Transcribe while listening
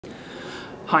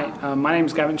Hi, my name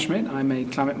is Gavin Schmidt. I'm a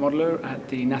climate modeler at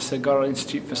the NASA Goddard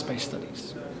Institute for Space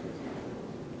Studies.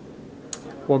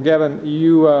 Well, Gavin,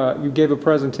 you gave a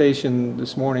presentation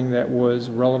this morning that was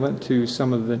relevant to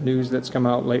some of the news that's come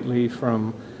out lately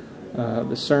from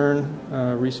the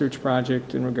CERN research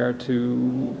project in regard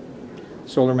to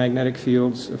solar magnetic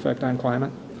fields' effect on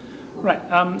climate.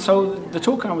 Right, so the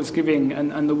talk I was giving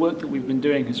and the work that we've been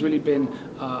doing has really been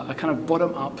a kind of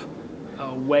bottom-up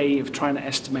way of trying to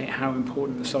estimate how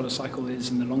important the solar cycle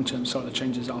is and the long-term solar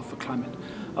changes are for climate.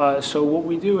 So what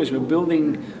we do is we're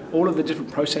building all of the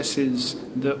different processes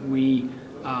that we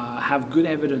have good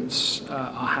evidence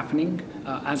are happening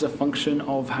as a function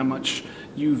of how much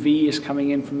UV is coming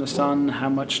in from the sun, how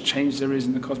much change there is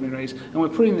in the cosmic rays, and we're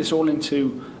putting this all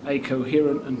into a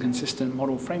coherent and consistent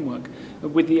model framework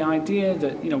with the idea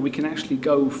that we can actually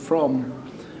go from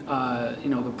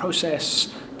the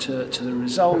process to the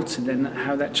result, and then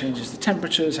how that changes the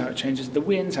temperatures, how it changes the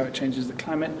winds, how it changes the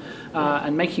climate,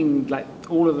 and making like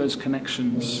all of those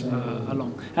connections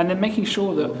along, and then making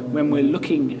sure that when we're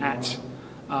looking at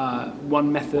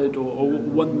one method or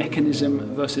one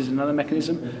mechanism versus another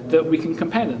mechanism, that we can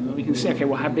compare them, and we can say, okay,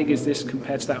 well, how big is this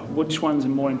compared to that? Which ones are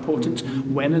more important?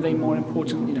 When are they more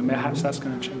important? Perhaps that's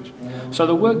going to change. So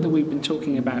the work that we've been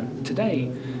talking about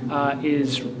today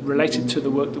is related to the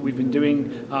work that we've been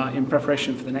doing in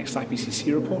preparation for the next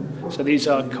IPCC report. So these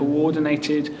are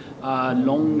coordinated,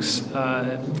 long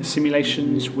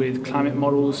simulations with climate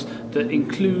models that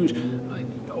include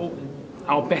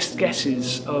our best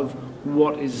guesses of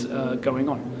what is going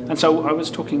on. And so I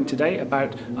was talking today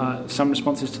about some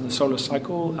responses to the solar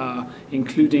cycle,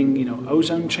 including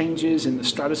ozone changes in the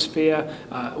stratosphere,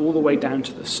 all the way down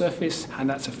to the surface, and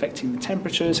that's affecting the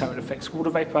temperatures, how it affects water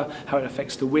vapor, how it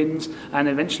affects the winds, and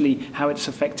eventually how it's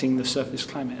affecting the surface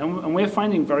climate. And we're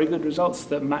finding very good results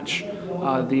that match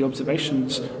the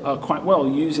observations quite well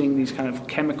using these kind of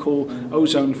chemical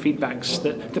ozone feedbacks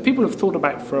that people have thought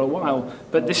about for a while,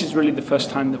 but this is really the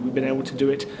first time that we've been able to do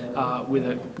it with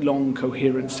a long,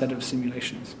 coherent set of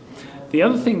simulations. The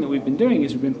other thing that we've been doing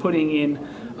is we've been putting in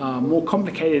more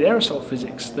complicated aerosol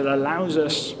physics that allows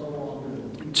us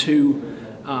to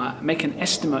make an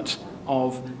estimate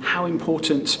of how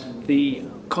important the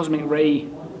cosmic ray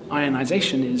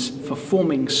ionization is for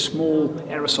forming small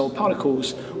aerosol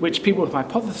particles, which people have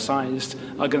hypothesized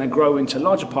are going to grow into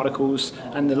larger particles,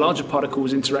 and the larger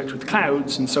particles interact with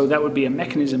clouds, and so that would be a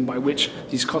mechanism by which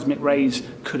these cosmic rays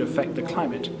could affect the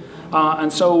climate.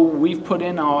 And so we've put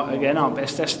in our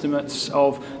best estimates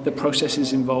of the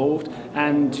processes involved,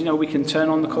 and we can turn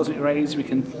on the cosmic rays, we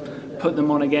can put them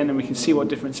on again, and we can see what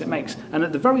difference it makes. And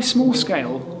at the very small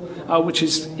scale, which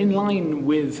is in line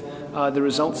with the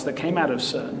results that came out of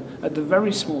CERN. At the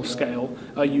very small scale,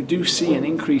 you do see an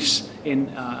increase in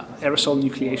aerosol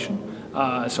nucleation,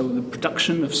 so the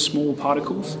production of small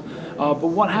particles. But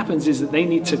what happens is that they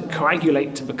need to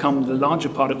coagulate to become the larger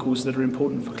particles that are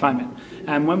important for climate.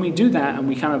 And when we do that, and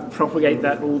we kind of propagate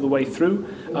that all the way through,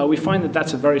 we find that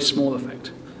that's a very small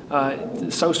effect.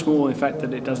 So small, in fact,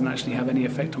 that it doesn't actually have any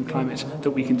effect on climate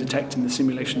that we can detect in the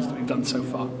simulations that we've done so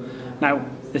far. Now,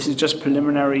 this is just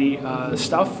preliminary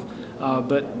stuff,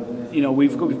 but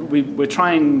we're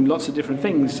trying lots of different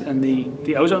things, and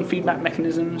the ozone feedback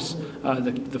mechanisms,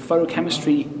 the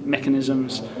photochemistry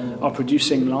mechanisms are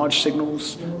producing large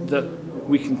signals that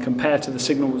we can compare to the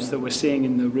signals that we're seeing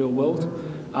in the real world,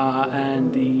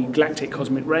 and the galactic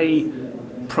cosmic ray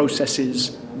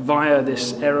processes via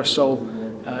this aerosol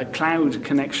cloud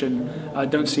connection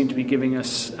don't seem to be giving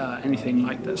us anything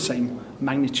like the same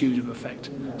magnitude of effect.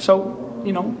 So,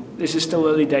 this is still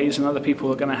early days, and other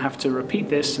people are going to have to repeat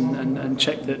this and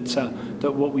check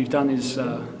that what we've done is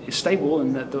stable,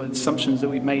 and that the assumptions that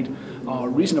we've made are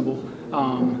reasonable.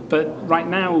 But right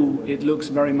now, it looks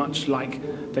very much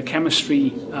like the chemistry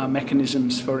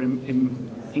mechanisms for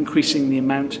increasing the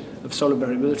amount of solar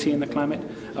variability in the climate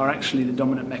are actually the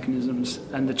dominant mechanisms,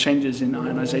 and the changes in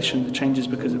ionization, the changes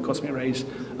because of cosmic rays,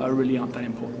 really aren't that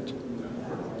important.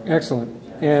 Excellent.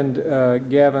 And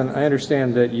Gavin, I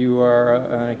understand that you are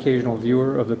an occasional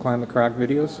viewer of the Climate Croc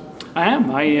videos? I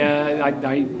am.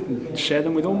 I share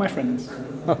them with all my friends.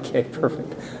 Okay,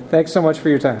 perfect. Thanks so much for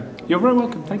your time. You're very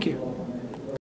welcome. Thank you.